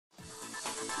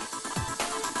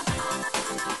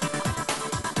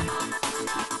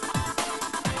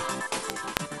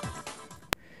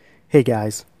Hey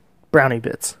guys,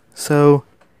 BrownieBits. So,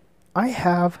 I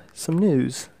have some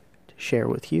news to share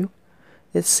with you.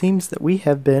 It seems that we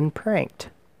have been pranked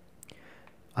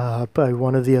by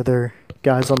one of the other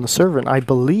guys on the server, and I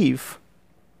believe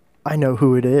I know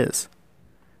who it is.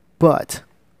 But,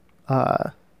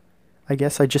 I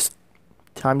guess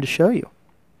time to show you.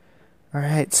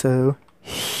 Alright, so,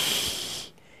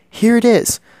 here it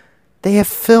is. They have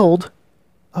filled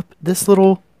up this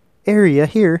little area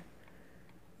here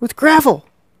with gravel.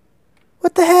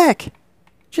 What the heck?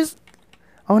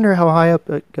 I wonder how high up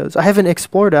it goes. I haven't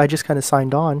explored it. I just kind of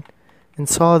signed on and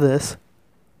saw this.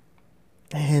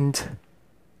 And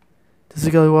does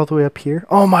it go all the way up here?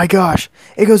 Oh my gosh.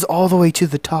 It goes all the way to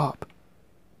the top.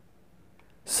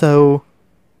 So,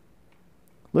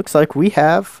 looks like we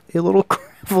have a little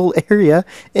gravel area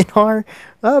in our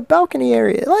balcony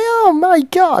area. Like, oh my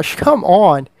gosh, come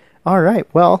on. Alright,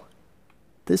 well,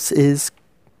 this is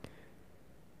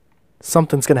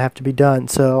something's going to have to be done.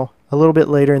 So a little bit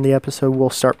later in the episode, we'll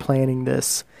start planning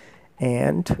this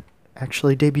and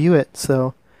actually debut it.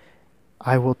 So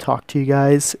I will talk to you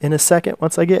guys in a second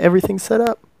once I get everything set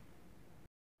up.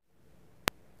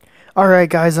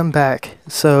 Alright guys, I'm back.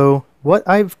 So what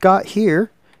I've got here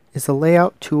is a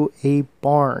layout to a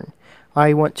barn.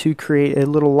 I want to create a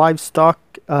little livestock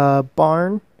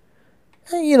barn.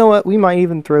 And you know what, we might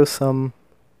even throw some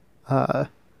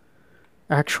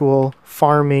actual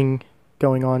farming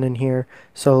going on in here,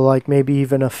 so like maybe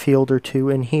even a field or two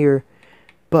in here,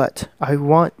 but I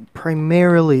want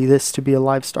primarily this to be a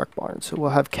livestock barn. So we'll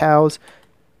have cows,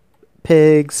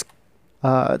 pigs,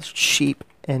 sheep,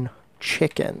 and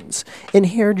chickens in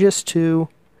here just to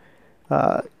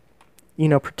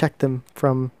protect them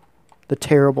from the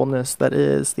terribleness that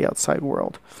is the outside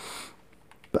world.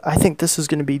 But I think this is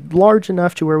going to be large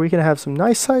enough to where we can have some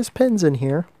nice sized pens in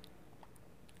here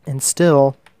and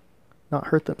still not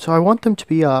hurt them. So I want them to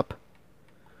be up,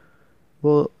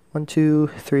 well, 1, 2,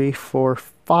 3, 4,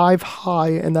 5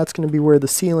 high, and that's going to be where the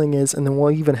ceiling is, and then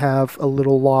we'll even have a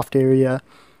little loft area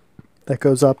that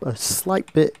goes up a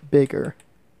slight bit bigger.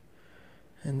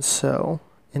 And so,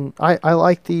 and I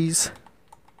like these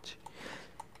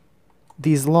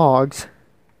logs.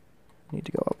 I need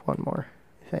to go up one more,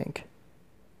 I think.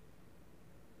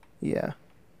 Yeah.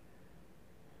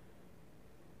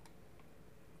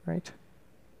 Right.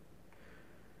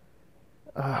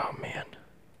 Oh, man.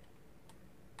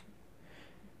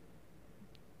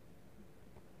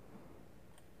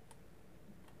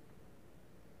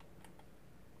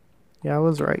 Yeah, I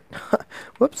was right.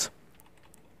 Whoops.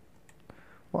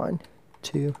 1,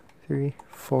 2, 3,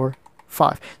 4,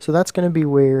 5. So that's going to be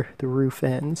where the roof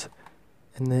ends.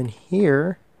 And then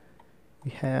here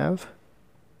we have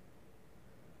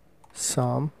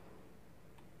some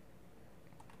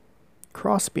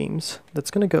cross beams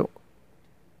that's going to go.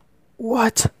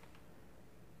 What?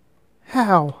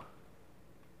 How?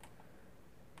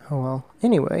 Oh well,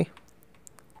 anyway,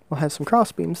 we'll have some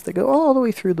cross beams that go all the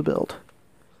way through the build.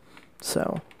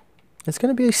 So, it's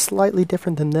going to be slightly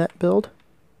different than that build,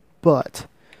 but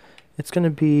it's going to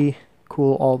be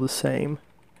cool all the same.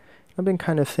 I've been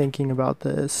kind of thinking about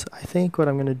this. I think what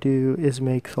I'm going to do is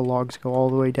make the logs go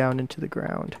all the way down into the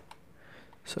ground.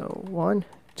 So, 1,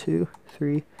 2,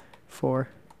 3, 4,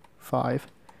 5,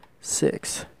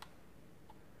 6.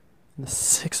 The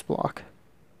 6th block.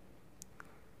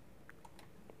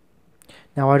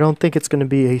 Now I don't think it's going to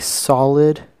be a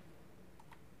solid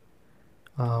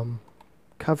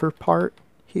cover part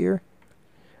here.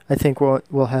 I think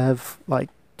we'll have like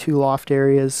 2 loft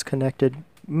areas connected,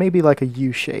 maybe like a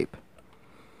U shape.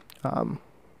 Oh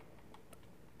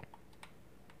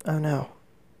no.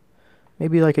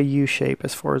 Maybe like a U shape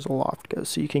as far as a loft goes,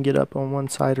 so you can get up on one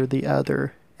side or the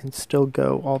other and still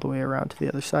go all the way around to the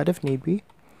other side if need be.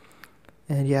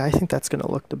 And yeah, I think that's going to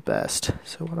look the best.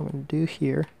 So what I'm going to do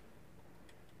here...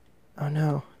 Oh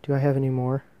no, do I have any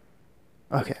more?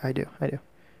 Okay, I do.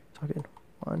 So good.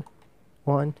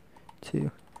 1,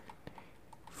 2,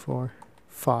 4,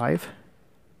 5,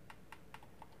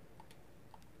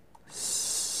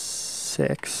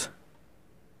 6.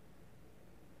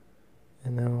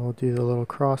 And then we'll do the little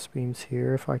cross beams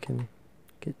here if I can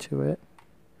get to it.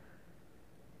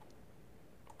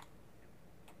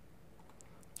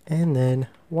 And then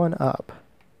 1 up.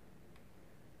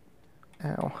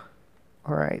 Ow.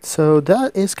 Alright, so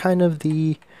that is kind of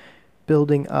the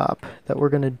building up that we're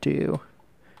going to do.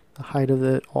 The height of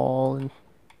it all and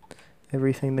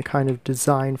everything, the kind of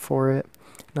design for it.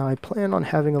 Now I plan on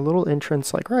having a little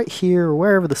entrance like right here or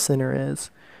wherever the center is.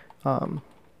 Kind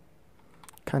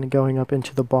of going up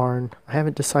into the barn. I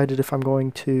haven't decided if I'm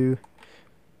going to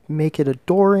make it a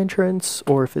door entrance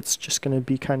or if it's just going to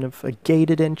be kind of a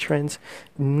gated entrance.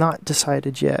 Not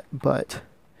decided yet, but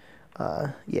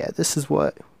yeah, this is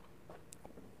what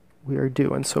we are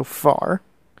doing so far.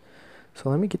 So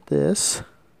let me get this.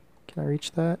 Can I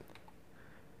reach that?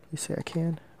 You say I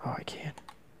can? Oh, I can.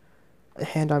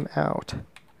 And I'm out.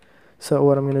 So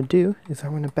what I'm going to do is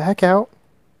I'm going to back out,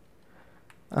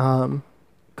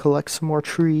 collect some more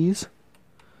trees,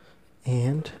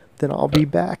 and then I'll be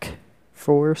back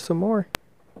for some more.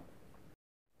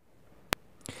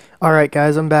 Alright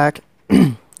guys, I'm back.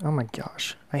 Oh my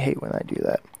gosh, I hate when I do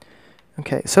that.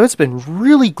 Okay, so it's been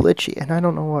really glitchy, and I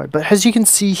don't know why. But as you can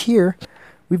see here,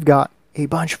 we've got a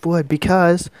bunch of wood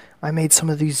because I made some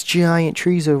of these giant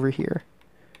trees over here.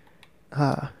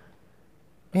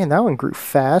 Man, that one grew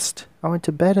fast. I went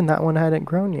to bed and that one hadn't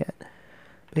grown yet.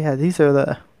 But yeah, these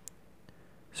are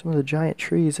some of the giant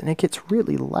trees, and it gets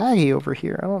really laggy over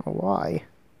here. I don't know why.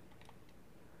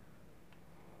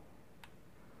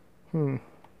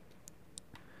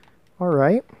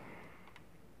 Alright.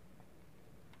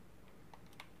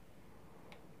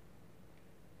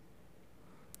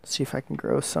 See if I can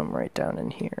grow some right down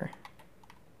in here.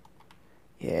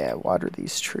 Yeah, water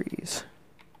these trees.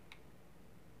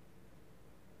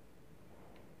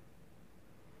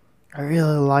 I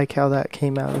really like how that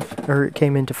came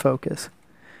into focus.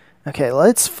 Okay,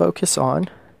 let's focus on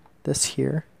this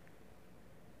here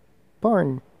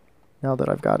barn now that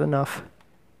I've got enough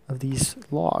of these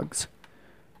logs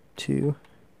to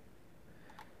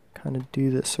kind of do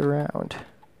this around.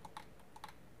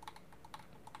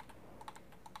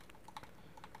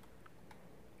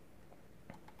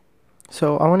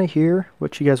 So I want to hear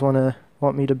what you guys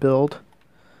want me to build.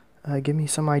 Give me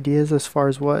some ideas as far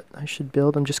as what I should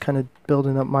build. I'm just kind of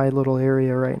building up my little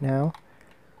area right now.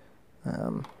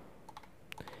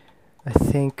 I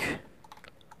think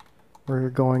we're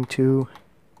going to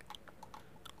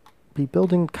be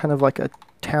building kind of like a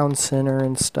town center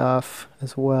and stuff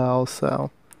as well.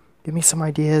 So give me some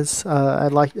ideas.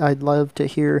 I'd love to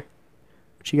hear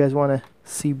what you guys want to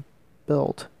see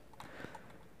built.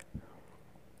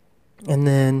 And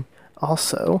then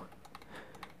also,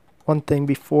 one thing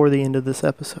before the end of this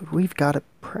episode, we've got to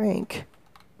prank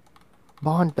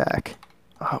Bond back.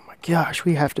 Oh my gosh,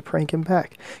 we have to prank him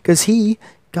back because he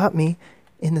got me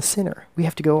in the center. We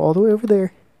have to go all the way over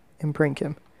there and prank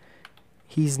him.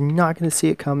 He's not going to see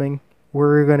it coming.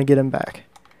 We're going to get him back.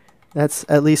 That's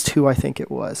at least who I think it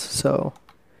was. So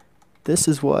this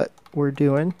is what we're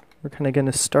doing. We're kind of going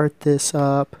to start this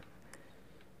up.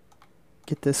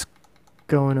 Get this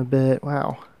going a bit.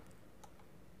 Wow.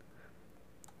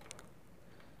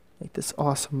 Make this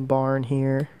awesome barn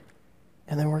here.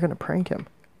 And then we're going to prank him.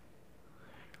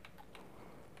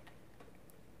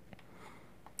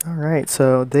 Alright,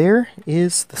 so there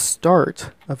is the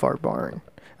start of our barn.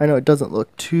 I know it doesn't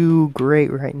look too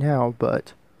great right now,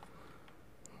 but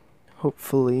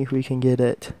hopefully we can get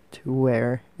it to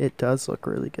where it does look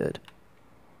really good.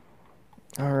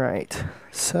 Alright,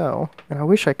 so, and I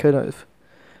wish I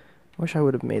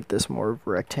would have made this more of a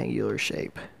rectangular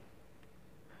shape.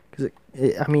 Because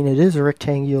I mean, it is a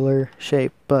rectangular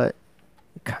shape, but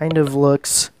it kind of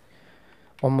looks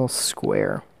almost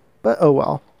square. But oh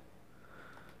well.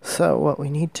 So what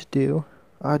we need to do,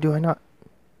 do I not?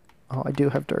 Oh, I do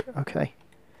have dirt. Okay,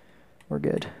 we're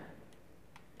good.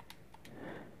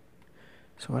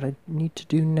 So what I need to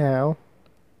do now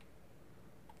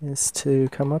is to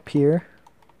come up here.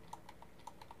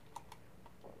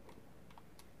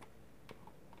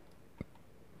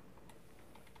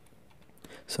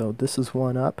 So this is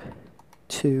 1 up,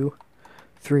 2,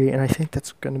 3, and I think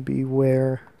that's going to be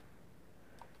where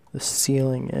the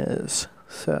ceiling is.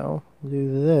 So we'll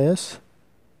do this.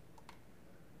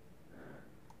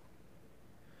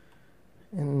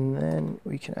 And then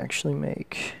we can actually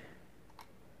make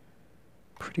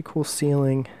a pretty cool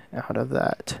ceiling out of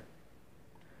that.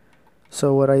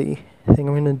 So what I think I'm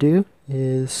going to do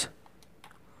is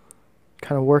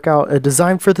kind of work out a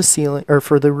design for the ceiling, or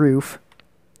for the roof,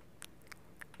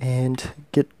 and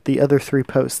get the other 3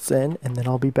 posts in, and then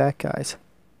I'll be back, guys.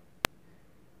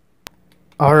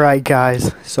 Alright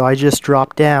guys, so I just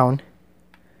dropped down,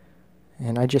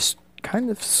 and I just kind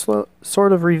of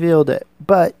sort of revealed it,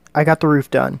 but I got the roof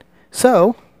done.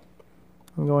 So,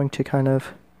 I'm going to kind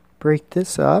of break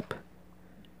this up,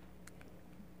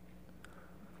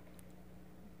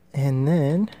 and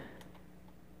then,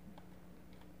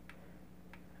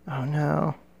 oh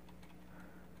no,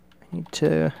 I need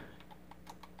to,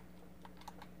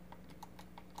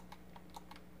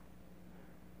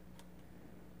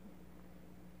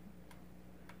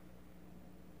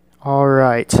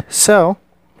 alright, so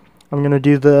I'm going to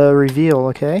do the reveal,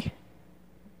 okay?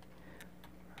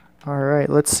 Alright,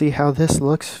 let's see how this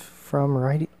looks from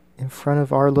right in front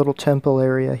of our little temple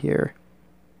area here.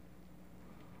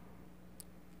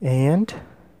 And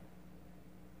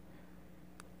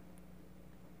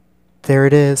there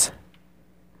it is.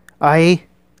 I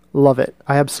love it.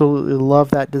 I absolutely love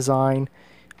that design.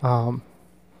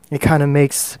 It kind of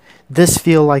makes this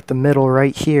feel like the middle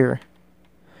right here.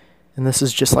 And this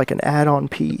is just like an add-on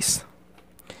piece.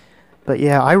 But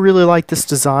yeah, I really like this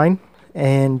design.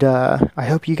 And I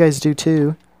hope you guys do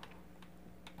too.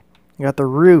 I got the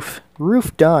roof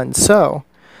done. So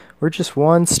we're just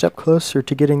one step closer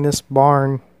to getting this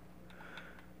barn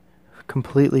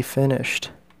completely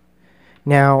finished.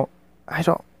 Now, I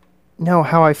don't know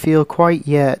how I feel quite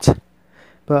yet,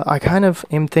 but I kind of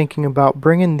am thinking about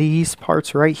bringing these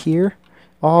parts right here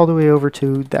all the way over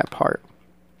to that part.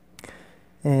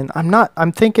 And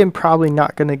I'm thinking probably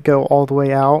not going to go all the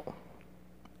way out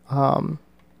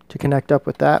to connect up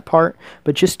with that part,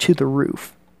 but just to the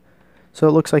roof. So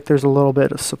it looks like there's a little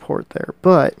bit of support there.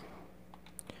 But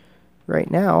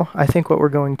right now, I think what we're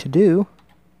going to do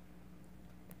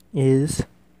is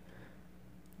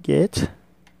get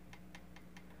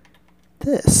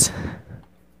this.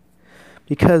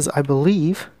 Because I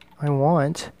believe I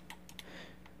want,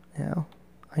 now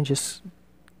I just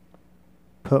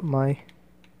put my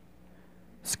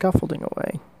scaffolding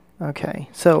away. Okay,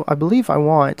 so I believe I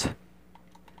want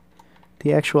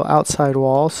the actual outside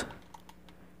walls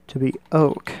to be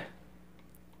oak.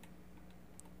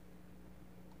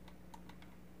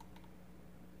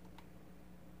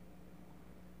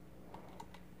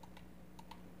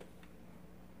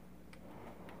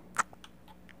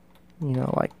 You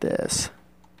know, like this.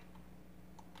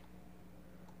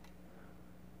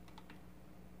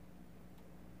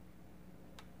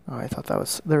 Oh, I thought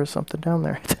there was something down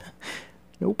there.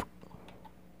 Nope.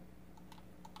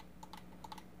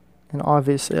 And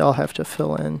obviously I'll have to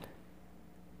fill in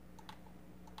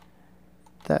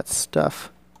that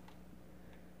stuff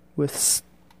with,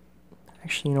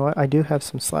 actually, you know what? I do have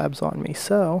some slabs on me,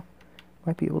 so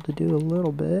might be able to do a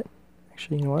little bit.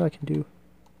 Actually, you know what I can do?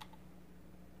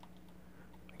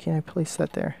 Why can't I place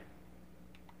that there?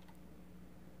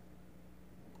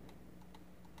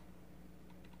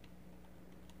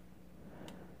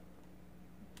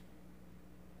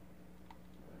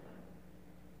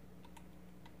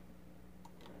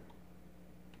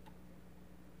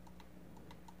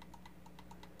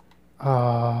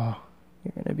 Oh,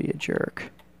 you're gonna be a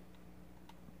jerk.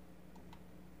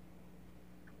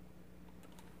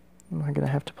 Am I gonna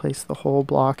have to place the whole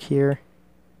block here?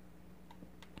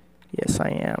 Yes, I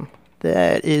am.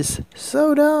 That is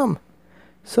so dumb.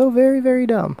 So very, very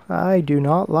dumb. I do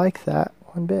not like that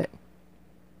one bit.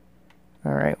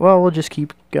 Alright, well, we'll just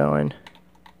keep going.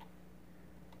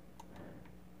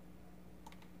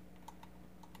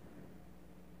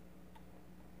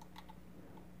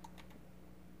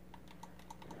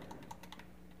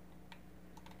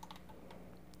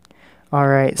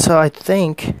 Alright, so I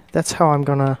think that's how I'm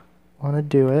gonna want to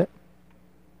do it.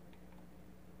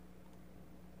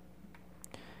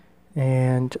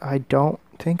 And I don't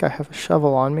think I have a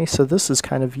shovel on me, so this is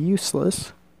kind of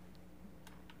useless.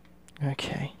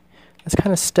 Okay, let's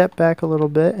kind of step back a little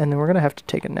bit, and then we're gonna have to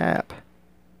take a nap.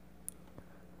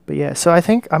 But yeah, so I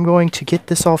think I'm going to get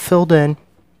this all filled in.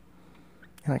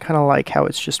 And I kind of like how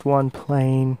it's just one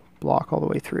plain block all the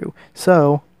way through.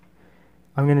 So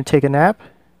I'm going to take a nap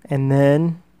and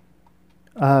then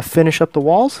finish up the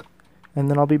walls, and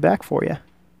then I'll be back for you.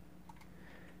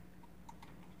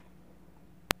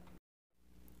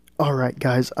 Alright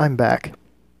guys, I'm back.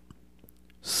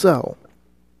 So,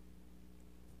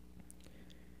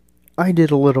 I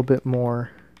did a little bit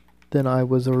more than I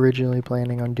was originally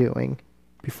planning on doing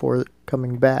before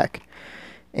coming back.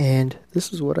 And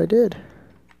this is what I did.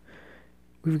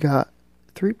 We've got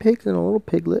 3 pigs and a little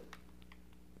piglet.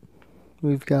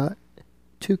 We've got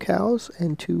 2 cows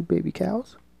and 2 baby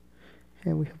cows.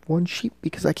 And we have 1 sheep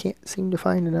because I can't seem to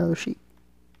find another sheep.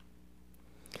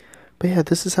 But yeah,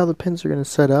 this is how the pens are going to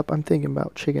set up. I'm thinking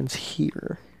about chickens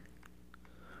here.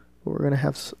 But we're going to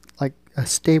have like a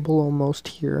stable almost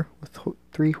here with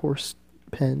 3 horse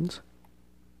pens.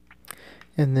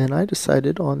 And then I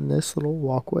decided on this little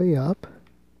walkway up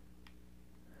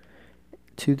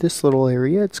to this little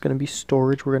area. It's going to be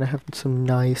storage. We're going to have some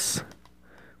nice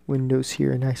windows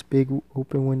here. A nice big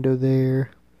open window there.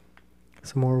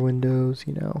 Some more windows,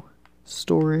 you know.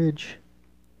 Storage.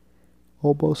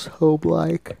 Almost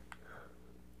home-like.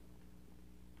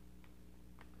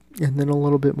 And then a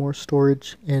little bit more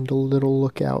storage and a little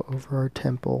lookout over our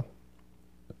temple.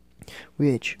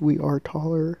 Which we are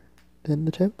taller than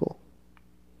the temple.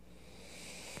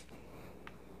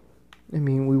 I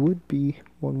mean, we would be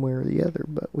one way or the other,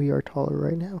 but we are taller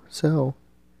right now. So,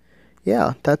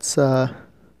 yeah, that's what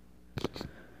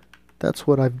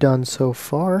I've done so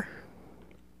far.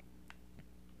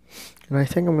 And I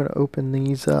think I'm going to open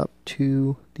these up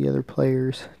to the other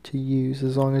players to use,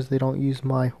 as long as they don't use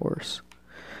my horse.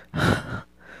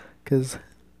 Because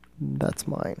that's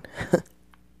mine.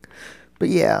 But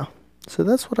yeah, so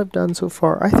that's what I've done so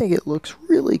far. I think it looks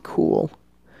really cool.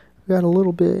 We got a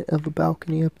little bit of a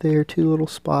balcony up there, 2 little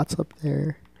spots up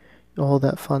there, all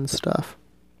that fun stuff.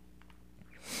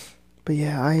 But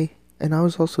yeah, I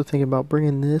was also thinking about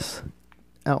bringing this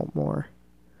out more.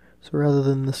 So rather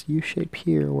than this U shape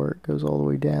here where it goes all the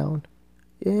way down,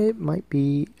 it might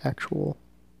be actually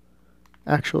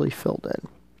filled in.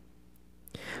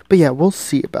 But yeah, we'll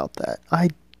see about that. I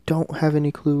don't have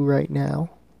any clue right now.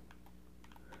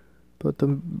 But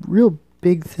the real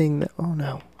big thing that, oh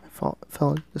no, I fell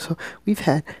into this. So we've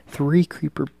had 3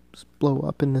 creepers blow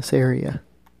up in this area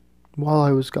while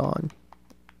I was gone.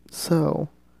 So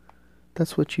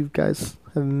that's what you guys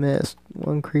have missed.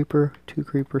 1 creeper, 2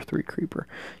 creeper, 3 creeper.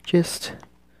 Just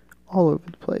all over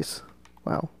the place.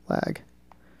 Wow, lag.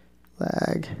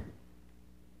 Lag.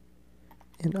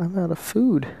 And I'm out of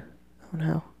food. Oh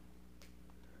no.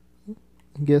 I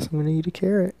guess I'm gonna eat a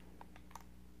carrot.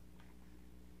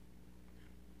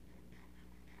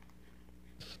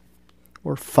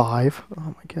 Or 5.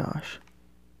 Oh my gosh.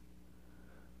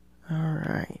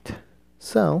 Alright.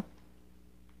 So,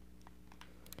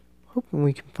 hoping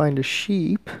we can find a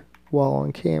sheep while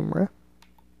on camera.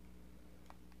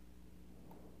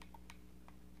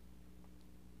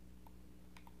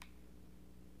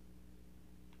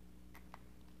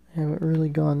 I haven't really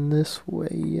gone this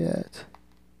way yet.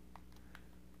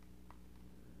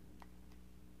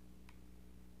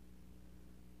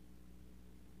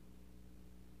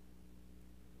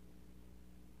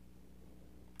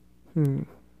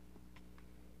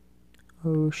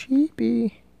 Oh,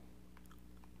 sheepy.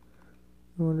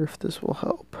 I wonder if this will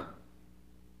help.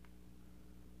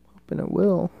 Hoping it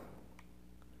will.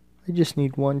 I just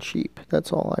need 1 sheep.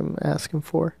 That's all I'm asking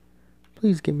for.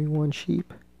 Please give me 1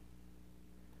 sheep.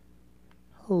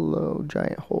 Hello,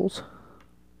 giant holes.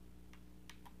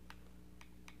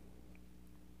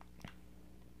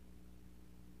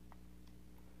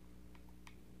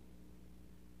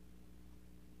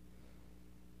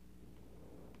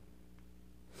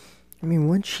 I mean,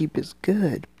 1 sheep is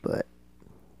good, but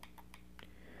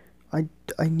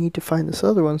I need to find this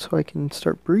other one so I can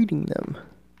start breeding them.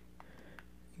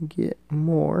 And get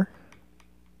more.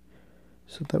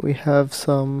 So that we have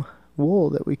some wool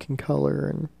that we can color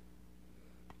and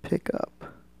pick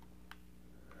up.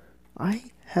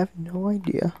 I have no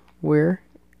idea where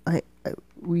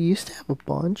we used to have a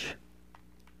bunch.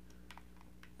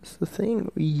 That's the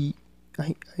thing. We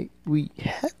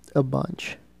had a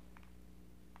bunch.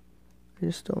 I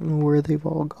just don't know where they've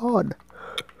all gone.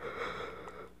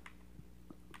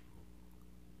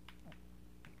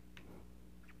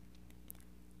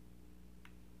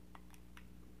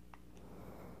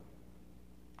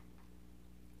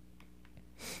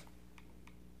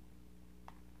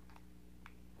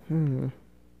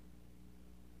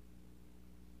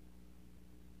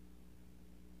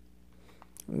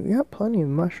 We got plenty of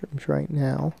mushrooms right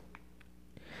now.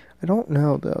 I don't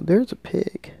know though. There's a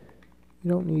pig. We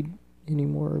don't need any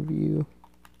more of you.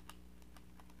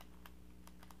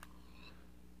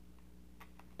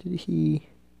 He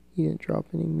didn't drop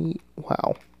any meat.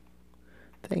 Wow.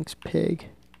 Thanks, pig.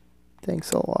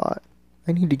 Thanks a lot.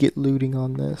 I need to get looting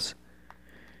on this.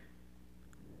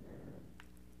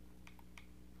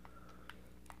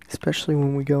 Especially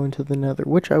when we go into the nether,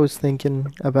 which I was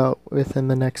thinking about within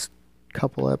the next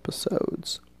couple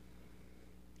episodes.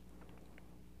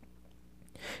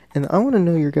 And I want to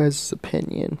know your guys'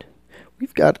 opinion.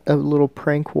 We've got a little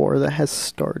prank war that has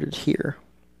started here.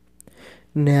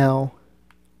 Now,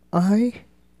 I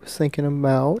was thinking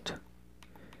about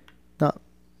not,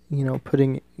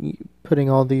 putting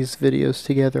all these videos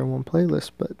together in one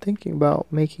playlist, but thinking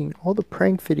about making all the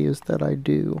prank videos that I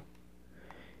do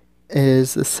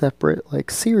as a separate,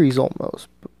 series almost,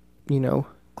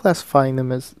 classifying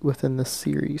them as within this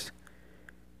series.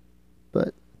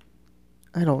 But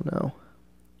I don't know.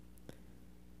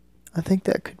 I think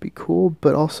that could be cool,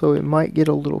 but also it might get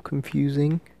a little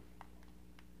confusing.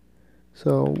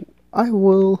 So I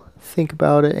will think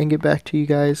about it and get back to you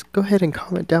guys. Go ahead and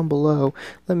comment down below.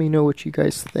 Let me know what you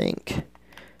guys think.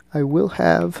 I will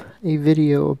have a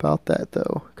video about that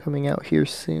though coming out here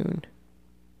soon.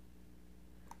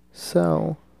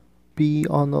 So be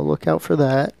on the lookout for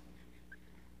that.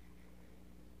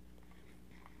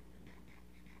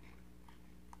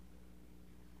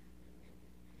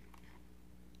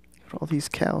 all these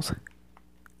cows.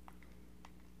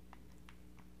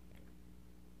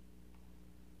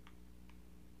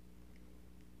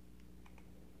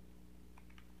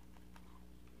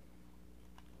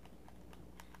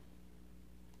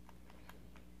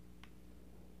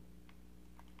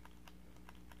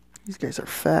 These guys are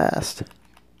fast.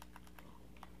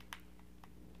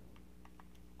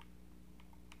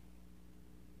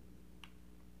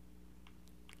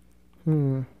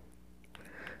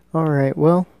 Alright,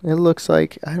 well, it looks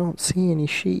like I don't see any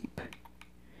sheep.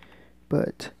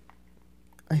 But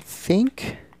I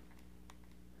think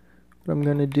what I'm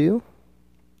going to do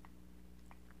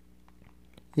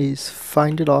is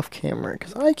find it off camera,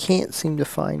 because I can't seem to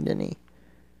find any.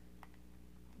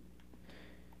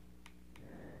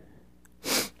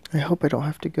 I hope I don't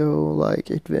have to go,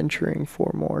 like, adventuring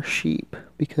for more sheep,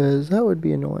 because that would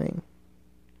be annoying.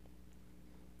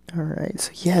 Alright,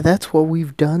 so yeah, that's what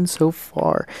we've done so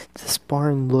far. This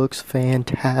barn looks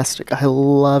fantastic. I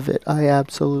love it. I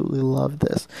absolutely love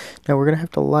this. Now we're going to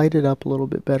have to light it up a little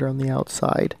bit better on the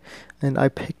outside. And I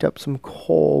picked up some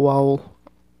coal while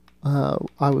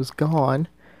I was gone.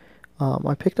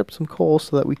 I picked up some coal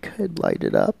so that we could light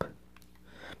it up.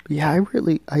 But yeah,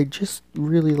 I just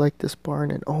really like this barn.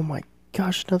 And oh my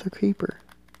gosh, another creeper.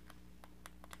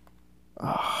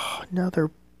 Oh,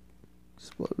 another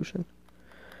explosion.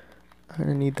 I'm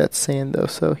gonna need that sand though,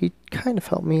 so he kind of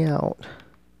helped me out.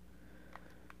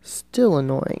 Still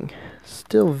annoying.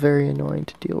 Still very annoying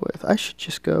to deal with. I should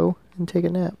just go and take a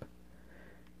nap.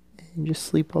 And just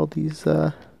sleep all these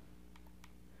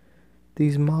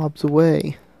mobs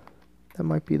away. That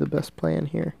might be the best plan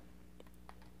here.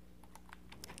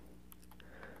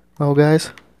 Well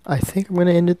guys, I think I'm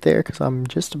gonna end it there because I'm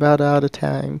just about out of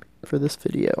time for this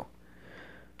video.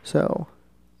 So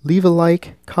leave a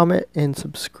like, comment, and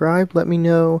subscribe. Let me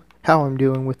know how I'm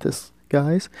doing with this,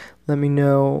 guys. Let me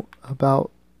know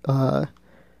about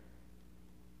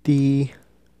the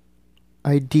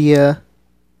ideas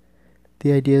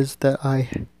that I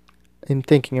am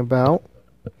thinking about.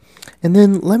 And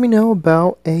then let me know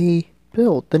about a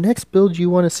build. The next build you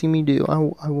want to see me do.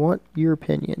 I want your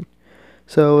opinion.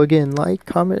 So again, like,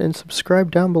 comment, and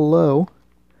subscribe down below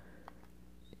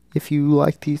if you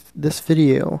like this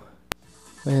video.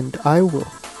 And I will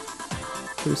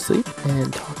go to sleep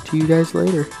and talk to you guys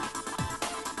later.